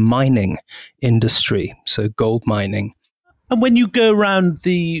 particularly in the mining industry, so gold mining. And when you go around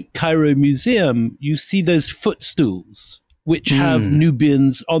the Cairo Museum, you see those footstools which have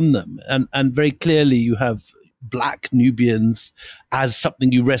Nubians on them. And very clearly you have black Nubians as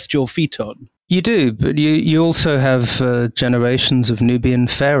something you rest your feet on. You do, but you also have generations of Nubian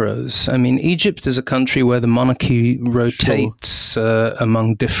pharaohs. I mean, Egypt is a country where the monarchy rotates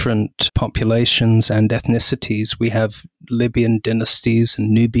among different populations and ethnicities. We have Libyan dynasties and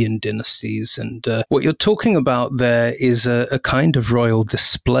Nubian dynasties. And what you're talking about there is a kind of royal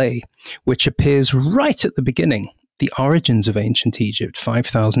display, which appears right at the beginning, the origins of ancient Egypt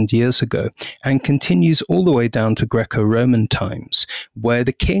 5,000 years ago, and continues all the way down to Greco-Roman times, where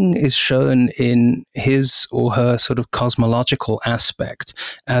the king is shown in his or her sort of cosmological aspect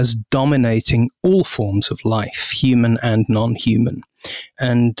as dominating all forms of life, human and non-human.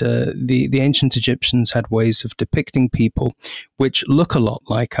 And the ancient Egyptians had ways of depicting people which look a lot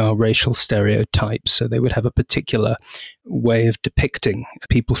like our racial stereotypes. So they would have a particular way of depicting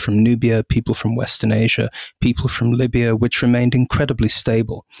people from Nubia, people from Western Asia, people from Libya, which remained incredibly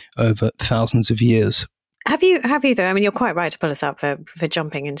stable over thousands of years. Have you though? I mean, you're quite right to pull us up for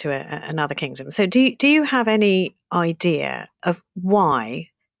jumping into another kingdom. So do you have any idea of why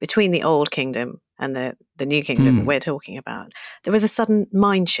between the Old Kingdom and the New Kingdom that we're talking about, there was a sudden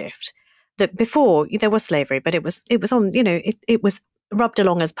mind shift? That before there was slavery, but it was on, it was rubbed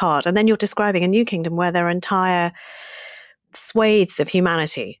along as part. And then you're describing a New Kingdom where there are entire swathes of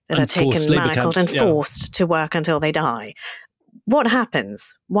humanity that are taken, manacled and forced to work until they die. What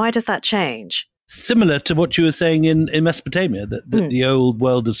happens? Why does that change? Similar to what you were saying in Mesopotamia, that the old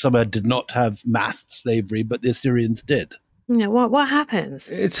world of Sumer did not have mass slavery, but the Assyrians did. Yeah, what happens?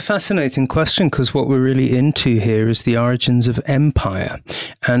 It's a fascinating question because what we're really into here is the origins of empire.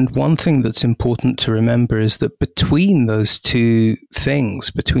 And one thing that's important to remember is that between those two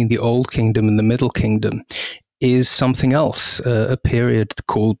things, between the Old Kingdom and the Middle Kingdom, is something else, a period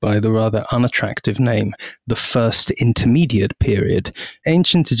called by the rather unattractive name, the First Intermediate Period.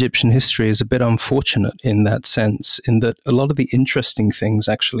 Ancient Egyptian history is a bit unfortunate in that sense, in that a lot of the interesting things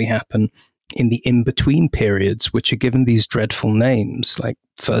actually happen in the in-between periods, which are given these dreadful names like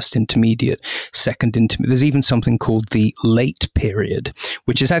First Intermediate, Second Intermediate. There's even something called the Late Period,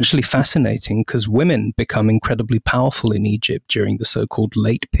 which is actually fascinating because women become incredibly powerful in Egypt during the so-called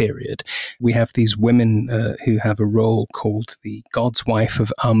Late Period. We have these women who have a role called the God's Wife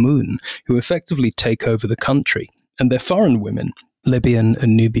of Amun, who effectively take over the country, and they're foreign women. Libyan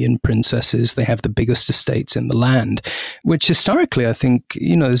and Nubian princesses. They have the biggest estates in the land, which historically I think,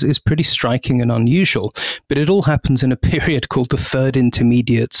 is pretty striking and unusual. But it all happens in a period called the Third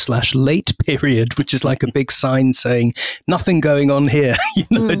Intermediate / Late Period, which is like a big sign saying nothing going on here.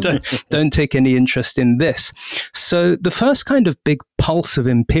 Don't take any interest in this. So the first kind of big pulse of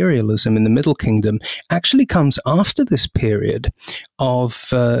imperialism in the Middle Kingdom actually comes after this period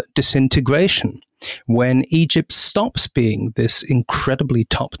of disintegration, when Egypt stops being this incredibly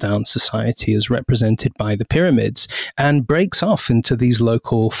top-down society as represented by the pyramids and breaks off into these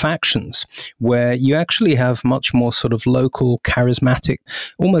local factions, where you actually have much more sort of local, charismatic,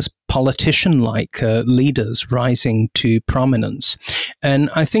 almost politician-like leaders rising to prominence.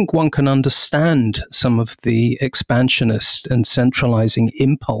 And I think one can understand some of the expansionist and centralizing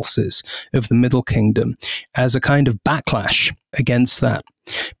impulses of the Middle Kingdom as a kind of backlash against that.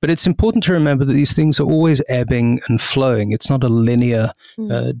 But it's important to remember that these things are always ebbing and flowing. It's not a linear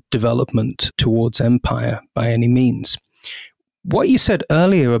development towards empire by any means. What you said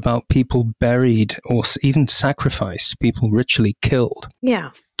earlier about people buried or even sacrificed, people ritually killed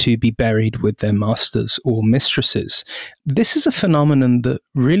to be buried with their masters or mistresses, this is a phenomenon that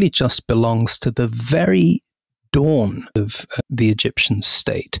really just belongs to the very dawn of the Egyptian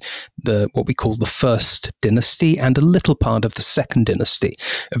state, what we call the first dynasty and a little part of the second dynasty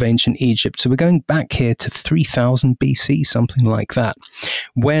of ancient Egypt. So we're going back here to 3000 BC, something like that,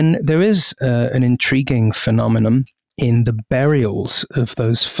 when there is an intriguing phenomenon in the burials of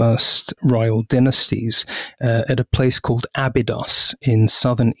those first royal dynasties at a place called Abydos in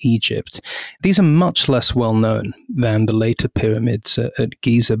southern Egypt. These are much less well known than the later pyramids at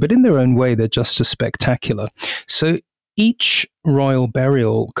Giza, but in their own way, they're just as spectacular. So each royal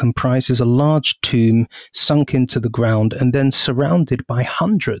burial comprises a large tomb sunk into the ground and then surrounded by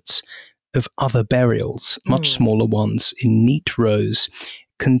hundreds of other burials, much smaller ones in neat rows,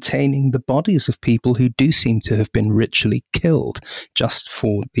 containing the bodies of people who do seem to have been ritually killed just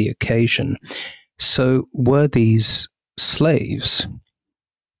for the occasion. So were these slaves?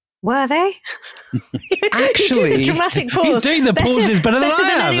 Were they? Actually, the dramatic pause. He's doing the pauses better than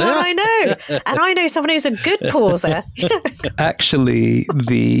anyone I know. And I know someone who's a good pauser. Actually,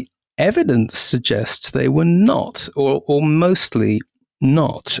 the evidence suggests they were not, or mostly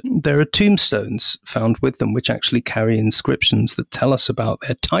not. There are tombstones found with them which actually carry inscriptions that tell us about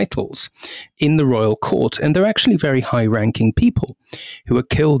their titles in the royal court, and they're actually very high-ranking people who are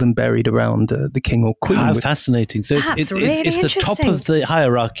killed and buried around the king or queen. How fascinating. So it's the top of the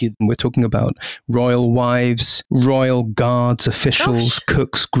hierarchy. We're talking about royal wives, royal guards, officials,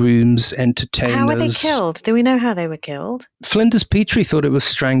 cooks, grooms, entertainers. How were they killed? Do we know how they were killed? Flinders Petrie thought it was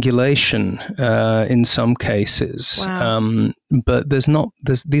strangulation in some cases. Wow. But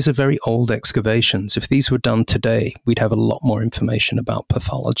these are very old excavations. If these were done today, we'd have a lot more information about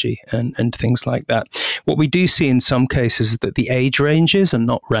pathology and things like that. What we do see in some cases is that the age ranges are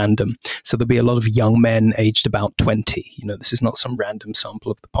not random. So there'll be a lot of young men aged about 20. You know, this is not some random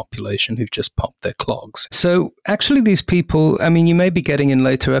sample of the population who've just popped their clogs. So actually these people, I mean, you may be getting in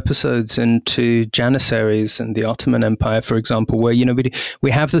later episodes into Janissaries and the Ottoman Empire, for example, where, you know,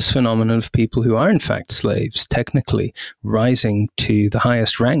 we have this phenomenon of people who are in fact slaves, technically, rising to the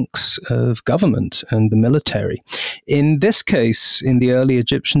highest ranks of government and the military. In this case, in the early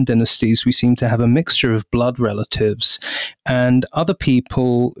Egyptian dynasties, we seem to have a mixture of blood relatives and other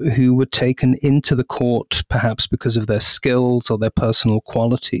people who were taken into the court, perhaps because of their skills or their personal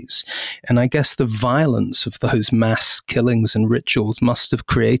qualities. And I guess the violence of those mass killings and rituals must have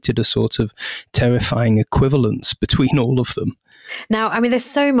created a sort of terrifying equivalence between all of them. Now, I mean, there's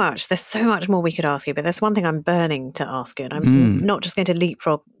so much more we could ask you, but there's one thing I'm burning to ask you, and I'm not just going to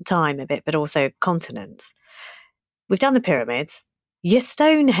leapfrog time a bit, but also continents. We've done the pyramids, your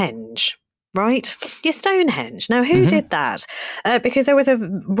Stonehenge, right? Your Stonehenge. Now, who did that? Because there was a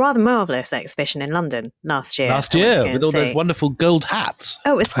rather marvellous exhibition in London last year. With all those wonderful gold hats.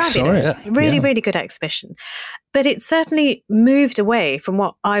 Oh, it was fabulous. Really good exhibition. But it certainly moved away from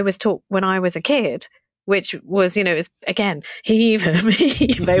what I was taught when I was a kid, which was, you know, is again, heave,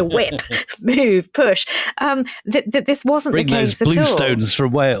 whip, move, push. This wasn't the case at all. Bring those bluestones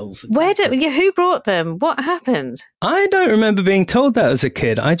from Wales. Who brought them? What happened? I don't remember being told that as a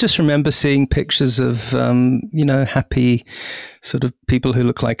kid. I just remember seeing pictures of, happy sort of people who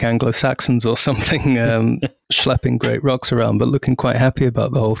look like Anglo-Saxons or something, schlepping great rocks around, but looking quite happy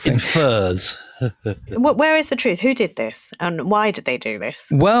about the whole thing. In furs. Where is the truth? Who did this, and why did they do this?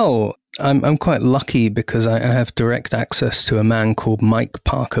 Well, I'm quite lucky because I have direct access to a man called Mike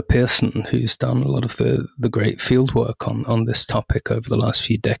Parker Pearson, who's done a lot of the great field work on this topic over the last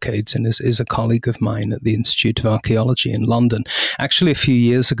few decades, and is a colleague of mine at the Institute of Archaeology in London. Actually, a few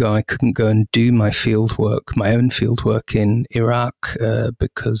years ago, I couldn't go and do my own field work in Iraq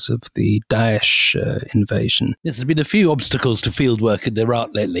because of the Daesh invasion. Yes, there's been a few obstacles to field work in Iraq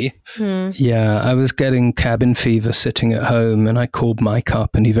lately. Yeah, I was getting cabin fever sitting at home, and I called Mike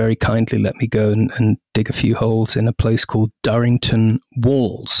up, and he very kindly kindly let me go and dig a few holes in a place called Durrington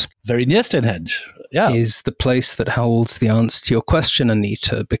Walls. Very near Stonehenge. Yeah. Is the place that holds the answer to your question,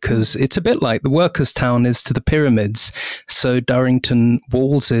 Anita, because it's a bit like the workers' town is to the pyramids, so Durrington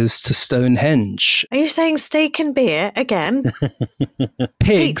Walls is to Stonehenge. Are you saying steak and beer again?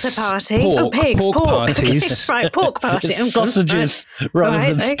 Pigs. Pizza party. Pork, pigs. pork parties. Right, pork party. Sausages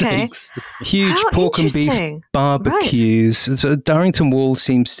rather than steaks. Huge How pork and beef barbecues. Right. So Durrington Walls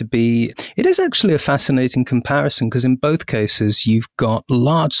seems to be, it is actually a fascinating comparison because in both cases you've got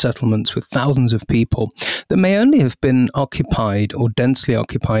large settlements with thousands of people that may only have been occupied or densely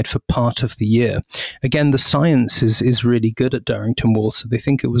occupied for part of the year. Again, the science is really good at Durrington Walls, so they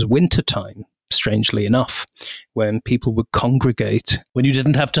think it was wintertime, strangely enough, when people would congregate. When you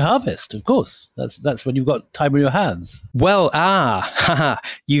didn't have to harvest, of course. That's when you've got time on your hands. Well,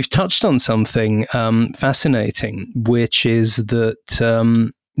 you've touched on something fascinating, which is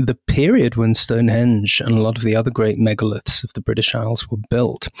that the period when Stonehenge and a lot of the other great megaliths of the British Isles were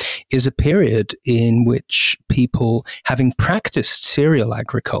built is a period in which people, having practiced cereal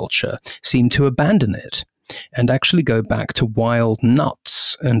agriculture, seem to abandon it and actually go back to wild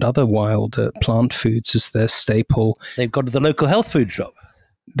nuts and other wild plant foods as their staple. They've gone to the local health food shop.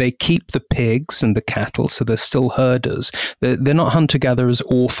 They keep the pigs and the cattle, so they're still herders. They're not hunter-gatherers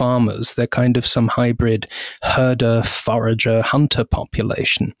or farmers. They're kind of some hybrid herder, forager, hunter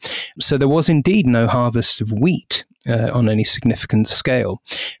population. So there was indeed no harvest of wheat on any significant scale.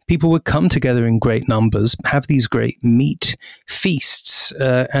 People would come together in great numbers, have these great meat feasts,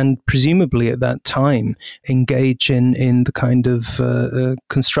 and presumably at that time engage in the kind of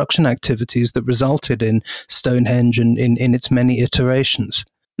construction activities that resulted in Stonehenge and in its many iterations.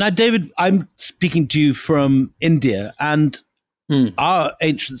 Now, David, I'm speaking to you from India, and our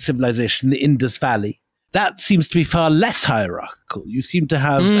ancient civilization, the Indus Valley, that seems to be far less hierarchical. You seem to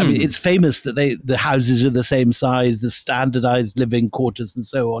have, I mean, it's famous that the houses are the same size, the standardized living quarters and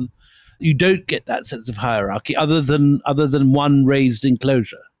so on. You don't get that sense of hierarchy other than one raised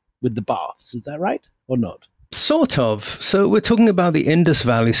enclosure with the baths. Is that right or not? Sort of. So we're talking about the Indus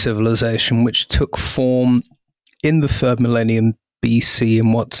Valley civilization, which took form in the 3rd millennium BC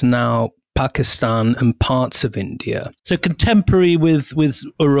in what's now Pakistan and parts of India. So contemporary with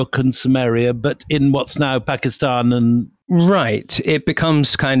Uruk and Sumeria, but in what's now Pakistan and... Right. It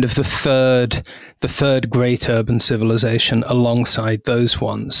becomes kind of the third great urban civilization alongside those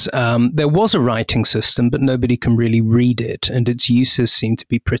ones. There was a writing system, but nobody can really read it, and its uses seem to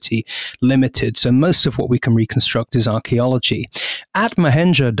be pretty limited. So most of what we can reconstruct is archaeology. At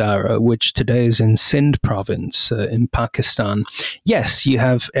Mohenjo-Daro, which today is in Sindh province in Pakistan, yes, you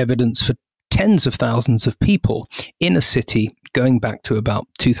have evidence for tens of thousands of people in a city going back to about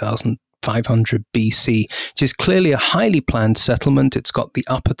 2500 BC, which is clearly a highly planned settlement. It's got the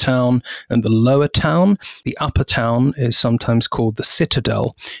upper town and the lower town. The upper town is sometimes called the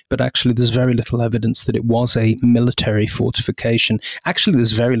citadel, but actually there's very little evidence that it was a military fortification. Actually,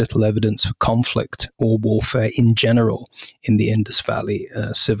 there's very little evidence for conflict or warfare in general in the Indus Valley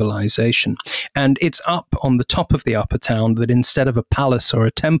civilization. And it's up on the top of the upper town that instead of a palace or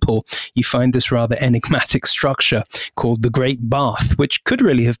a temple, you find this rather enigmatic structure called the Great Bath, which could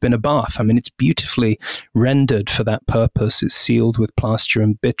really have been a bath. I mean, it's beautifully rendered for that purpose. It's sealed with plaster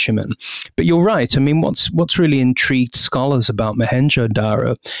and bitumen. But you're right. I mean, what's really intrigued scholars about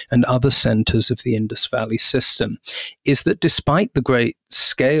Mohenjo-Daro and other centers of the Indus Valley system is that despite the great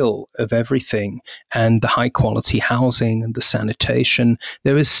scale of everything and the high quality housing and the sanitation,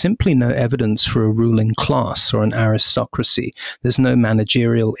 there is simply no evidence for a ruling class or an aristocracy. There's no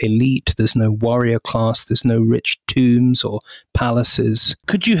managerial elite. There's no warrior class. There's no rich tombs or palaces.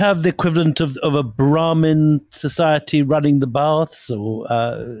 Could you have the equivalent of a Brahmin society running the baths or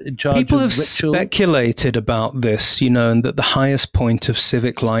in charge People of have ritual? Speculated about this, and that the highest point of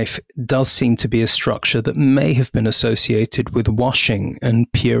civic life does seem to be a structure that may have been associated with washing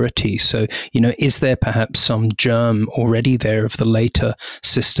and purity. So, is there perhaps some germ already there of the later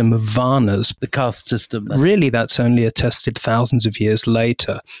system of varnas? The caste system. Really, that's only attested thousands of years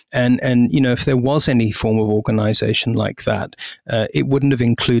later. And if there was any form of organization like that, it wouldn't have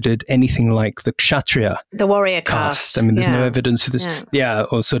included anything like the Kshatriya, the warrior caste. I mean, there's no evidence for this,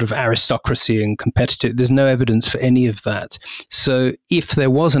 or sort of aristocracy and competitive. There's no evidence for any of that. So if there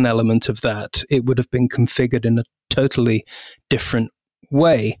was an element of that, it would have been configured in a totally different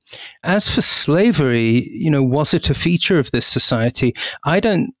way. As for slavery, was it a feature of this society? I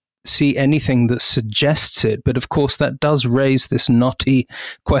don't see anything that suggests it, but of course that does raise this knotty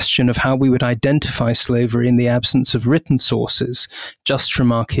question of how we would identify slavery in the absence of written sources, just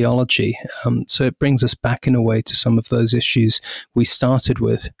from archaeology. So it brings us back in a way to some of those issues we started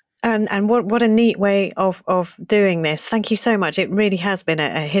with. And what a neat way of doing this. Thank you so much. It really has been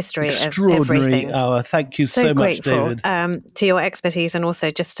a history of everything. Hour. Thank you so much, grateful, David. To your expertise, and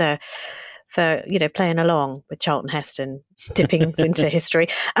also just for playing along with Charlton Heston, dipping into history.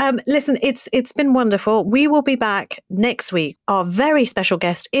 Listen, it's been wonderful. We will be back next week. Our very special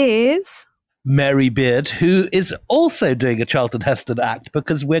guest is Mary Beard, who is also doing a Charlton Heston act,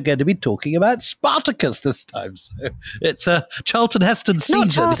 because we're going to be talking about Spartacus this time. So it's a Charlton Heston season not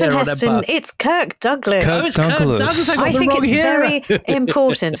Charlton here Heston, on Empire. it's Kirk Douglas. It's Kirk Douglas. I think it's very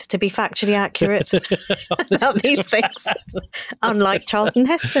important to be factually accurate about these things, unlike Charlton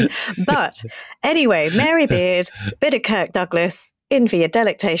Heston. But anyway, Mary Beard, bit of Kirk Douglas, in for your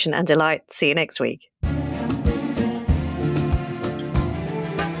delectation and delight. See you next week.